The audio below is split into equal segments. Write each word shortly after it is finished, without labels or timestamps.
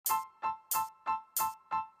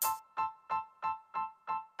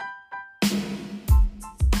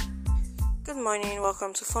Good morning,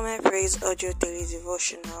 welcome to For My Praise Audio Daily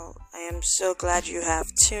Devotional. I am so glad you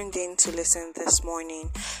have tuned in to listen this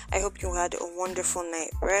morning. I hope you had a wonderful night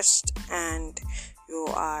rest and you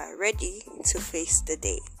are ready to face the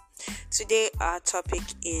day. Today our topic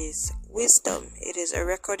is wisdom. It is a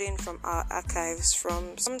recording from our archives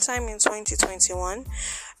from sometime in 2021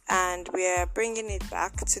 and we are bringing it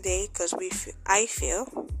back today because we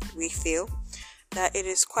feel that it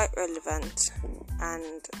is quite relevant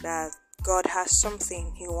and that God has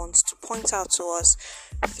something He wants to point out to us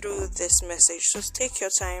through this message. So take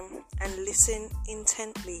your time and listen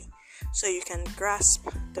intently so you can grasp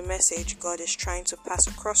the message God is trying to pass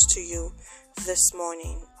across to you this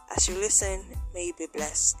morning. As you listen, may you be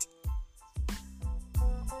blessed.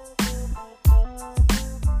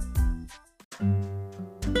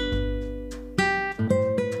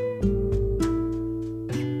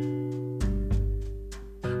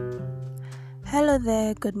 Hello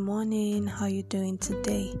there, good morning. How are you doing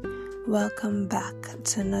today? Welcome back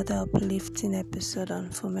to another uplifting episode on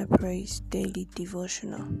For My Praise Daily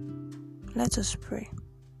Devotional. Let us pray.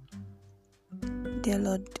 Dear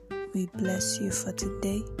Lord, we bless you for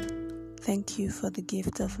today. Thank you for the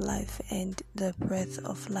gift of life and the breath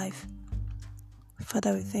of life.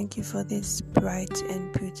 Father, we thank you for this bright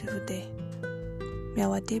and beautiful day. May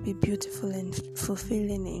our day be beautiful and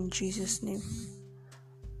fulfilling in Jesus' name.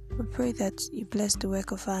 We pray that you bless the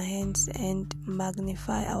work of our hands and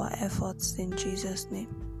magnify our efforts in Jesus' name.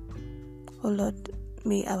 Oh Lord,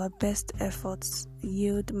 may our best efforts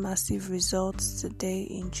yield massive results today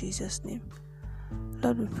in Jesus' name.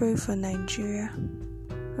 Lord, we pray for Nigeria.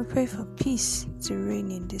 We pray for peace to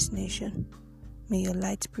reign in this nation. May your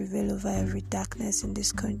light prevail over every darkness in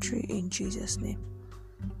this country in Jesus' name.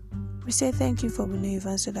 We say thank you for we know you've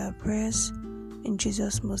answered our prayers. In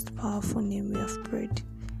Jesus' most powerful name we have prayed.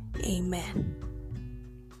 Amen.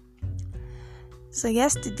 So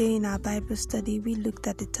yesterday in our Bible study, we looked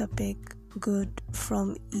at the topic good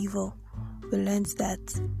from evil. We learned that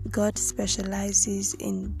God specializes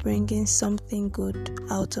in bringing something good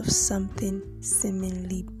out of something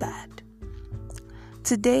seemingly bad.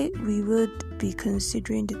 Today we would be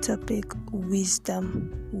considering the topic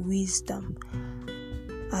wisdom.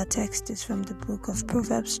 Our text is from the book of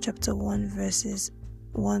Proverbs chapter 1 verses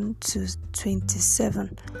 1 to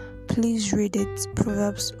 27. Please read it.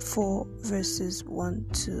 Proverbs 4 verses 1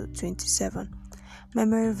 to 27.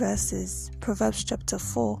 Memory verses. Proverbs chapter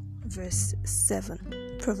 4 verse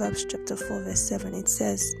 7. Proverbs chapter 4 verse 7. It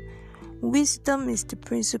says, "Wisdom is the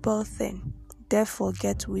principal thing, therefore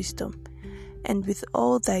get wisdom, and with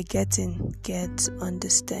all thy getting, get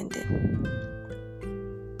understanding."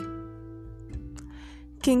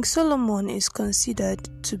 King Solomon is considered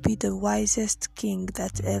to be the wisest king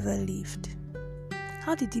that ever lived.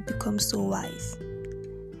 How did he become so wise?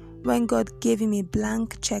 When God gave him a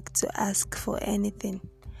blank check to ask for anything.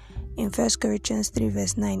 In 1 Corinthians 3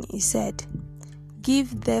 verse 9, he said,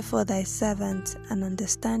 "Give therefore thy servant an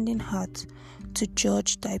understanding heart to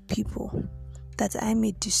judge thy people, that I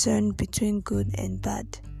may discern between good and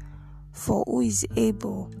bad. For who is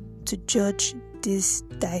able to judge this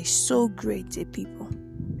thy so great a people?"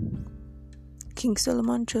 King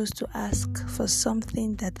Solomon chose to ask for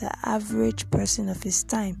something that the average person of his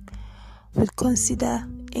time would consider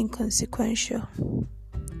inconsequential.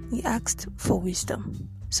 He asked for wisdom.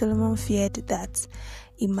 Solomon feared that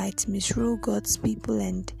he might misrule God's people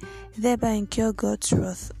and thereby incur God's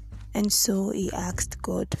wrath, and so he asked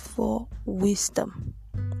God for wisdom.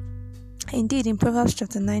 Indeed, in Proverbs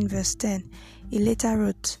chapter 9 verse 10, he later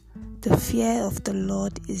wrote, "The fear of the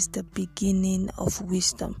Lord is the beginning of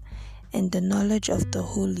wisdom, and the knowledge of the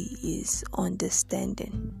holy is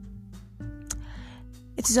understanding."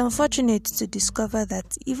 It is unfortunate to discover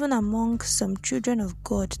that even among some children of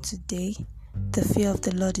God today, the fear of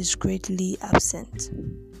the Lord is greatly absent.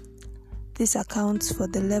 This accounts for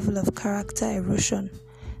the level of character erosion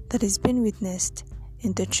that is being witnessed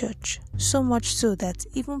in the church, so much so that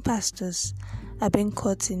even pastors are being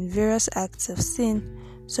caught in various acts of sin,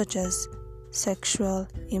 such as sexual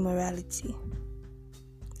immorality.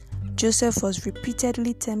 Joseph was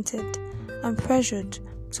repeatedly tempted and pressured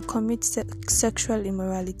to commit sexual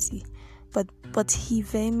immorality, but he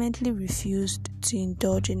vehemently refused to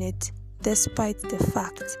indulge in it, despite the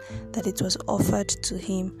fact that it was offered to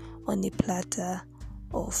him on a platter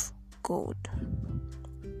of gold.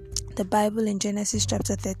 The Bible in Genesis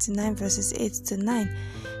chapter 39 verses 8 to 9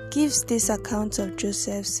 gives this account of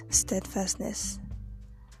Joseph's steadfastness.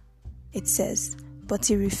 It says, "But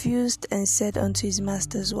he refused and said unto his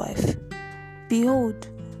master's wife, Behold,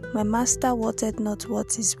 my master wotted not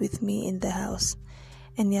what is with me in the house,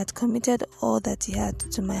 and he had committed all that he had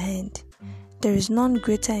to my hand. There is none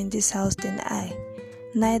greater in this house than I,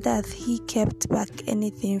 neither hath he kept back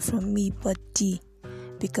anything from me but thee,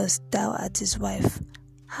 because thou art his wife.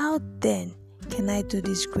 How then can I do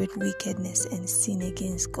this great wickedness and sin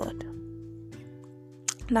against God?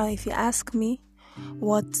 Now, if you ask me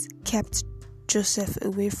what kept Joseph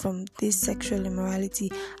away from this sexual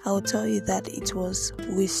immorality, I will tell you that it was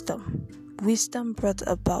wisdom. Wisdom brought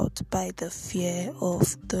about by the fear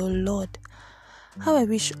of the Lord. How I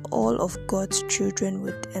wish all of God's children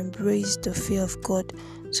would embrace the fear of God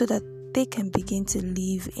so that they can begin to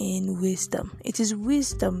live in wisdom. It is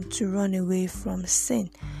wisdom to run away from sin,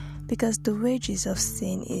 because the wages of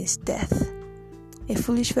sin is death. A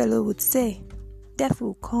foolish fellow would say, death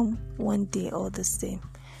will come one day all the same.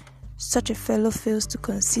 Such a fellow fails to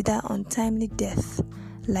consider untimely death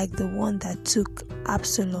like the one that took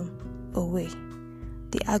Absalom away.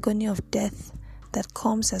 The agony of death that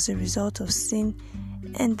comes as a result of sin,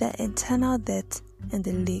 and the eternal death in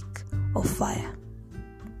the lake of fire.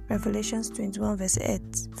 Revelations 21 verse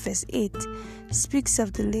 8 speaks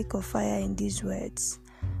of the lake of fire in these words: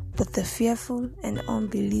 But the fearful and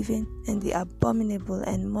unbelieving and the abominable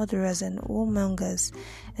and murderers and whoremongers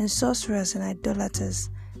and sorcerers and idolaters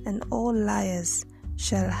and all liars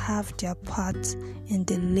shall have their part in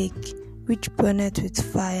the lake which burneth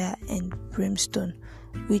with fire and brimstone,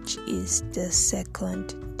 which is the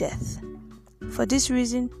second death. For this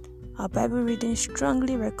reason, our Bible reading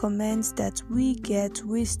strongly recommends that we get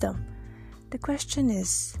wisdom. The question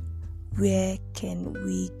is, where can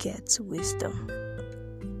we get wisdom?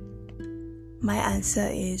 My answer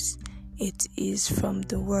is, it is from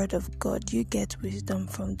the Word of God. You get wisdom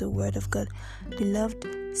from the Word of God. Beloved,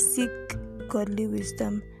 seek godly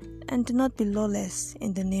wisdom and do not be lawless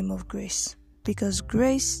in the name of grace, because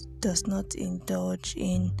grace does not indulge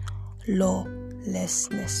in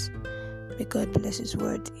lawlessness. May God bless His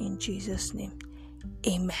word in Jesus' name.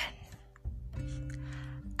 Amen.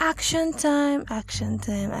 Action time.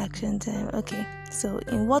 Okay, so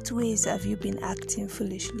in what ways have you been acting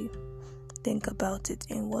foolishly? Think about it.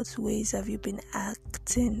 In what ways have you been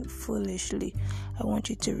acting foolishly? I want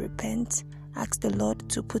you to repent. Ask the Lord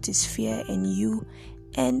to put His fear in you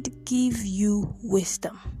and give you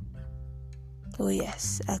wisdom. Oh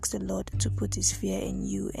yes, ask the Lord to put His fear in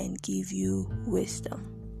you and give you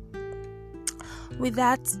wisdom. With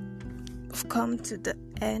that, we've come to the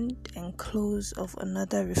end and close of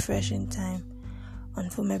another refreshing time on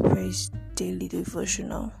For My Praise Daily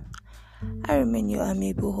Devotional. I remain your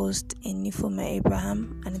amiable host, Enifoma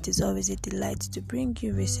Abraham, and it is always a delight to bring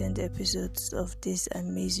you recent episodes of this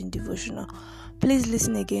amazing devotional. Please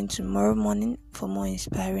listen again tomorrow morning for more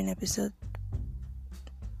inspiring episodes.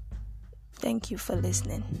 Thank you for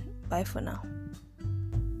listening. Bye for now.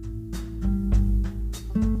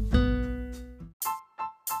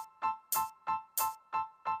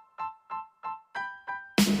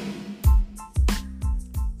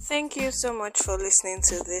 Thank you so much for listening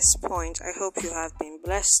to this point. I hope you have been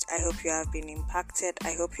blessed. I hope you have been impacted.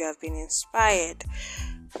 I hope you have been inspired.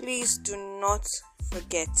 Please do not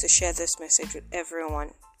forget to share this message with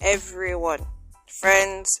everyone.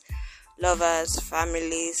 Friends, lovers,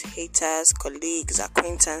 families, haters, colleagues,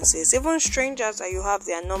 acquaintances, even strangers that you have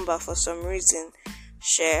their number for some reason.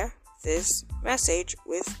 Share this message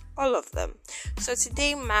with all of them. So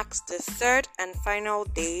today marks the third and final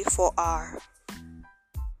day for our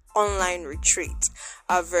online retreat,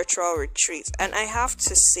 our virtual retreat, and I have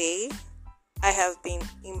to say I have been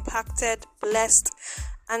impacted, blessed,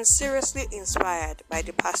 and seriously inspired by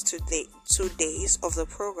the past 2 days of the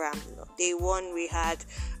program. Day 1 we had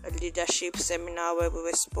a leadership seminar where we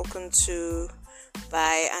were spoken to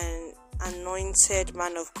by an anointed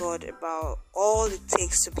man of God about all it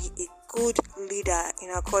takes to be a good leader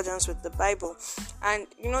in accordance with the Bible. And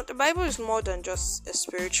the Bible is more than just a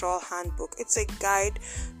spiritual handbook. It's a guide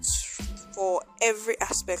for every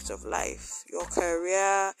aspect of life, your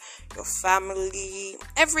career, your family,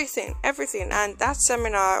 everything. And that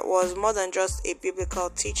seminar was more than just a biblical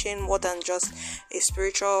teaching, more than just a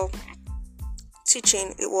spiritual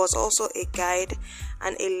teaching. It was also a guide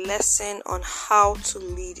and a lesson on how to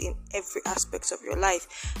lead in every aspect of your life.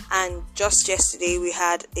 And just yesterday we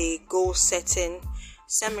had a goal setting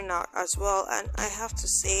seminar as well, and I have to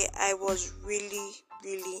say I was really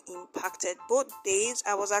impacted. Both days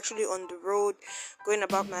I was actually on the road going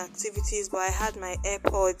about my activities, but I had my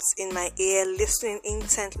AirPods in my ear listening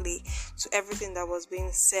intently to everything that was being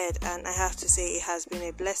said, and I have to say it has been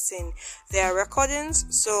a blessing. There are recordings,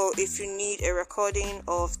 so if you need a recording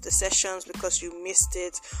of the sessions because you missed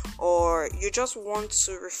it, or you just want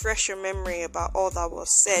to refresh your memory about all that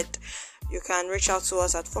was said, you can reach out to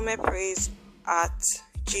us at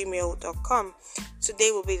gmail.com.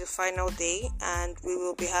 Today will be the final day, and we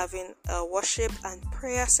will be having a worship and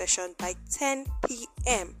prayer session by 10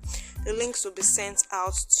 p.m. The links will be sent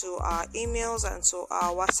out to our emails and to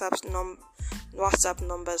our WhatsApp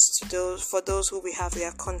numbers for those who we have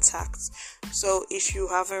their contacts. So if you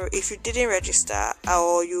didn't register,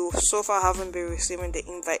 or you so far haven't been receiving the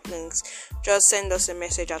invite links, just send us a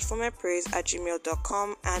message at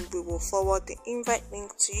formerpraise@gmail.com and we will forward the invite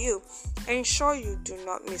link to you. Ensure you do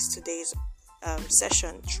not miss today's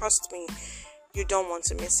session. Trust me, you don't want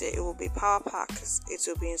to miss it. It will be power packed. It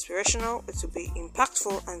will be inspirational, it will be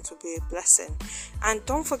impactful, and it will be a blessing. And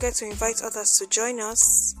don't forget to invite others to join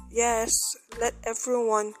us. Yes, let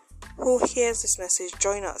everyone who hears this message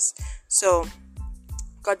join us. So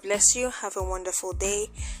God bless you. Have a wonderful day.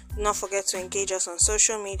 Do not forget to engage us on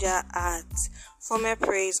social media at Former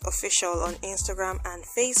Praise Official on Instagram and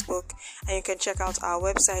Facebook, and you can check out our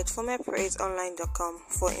website formerpraiseonline.com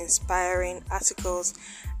for inspiring articles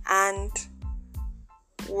and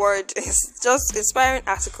just inspiring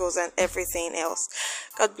articles and everything else.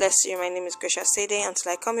 God bless you. My name is Grisha Sede.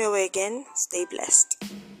 Until I come your way again, stay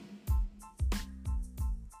blessed.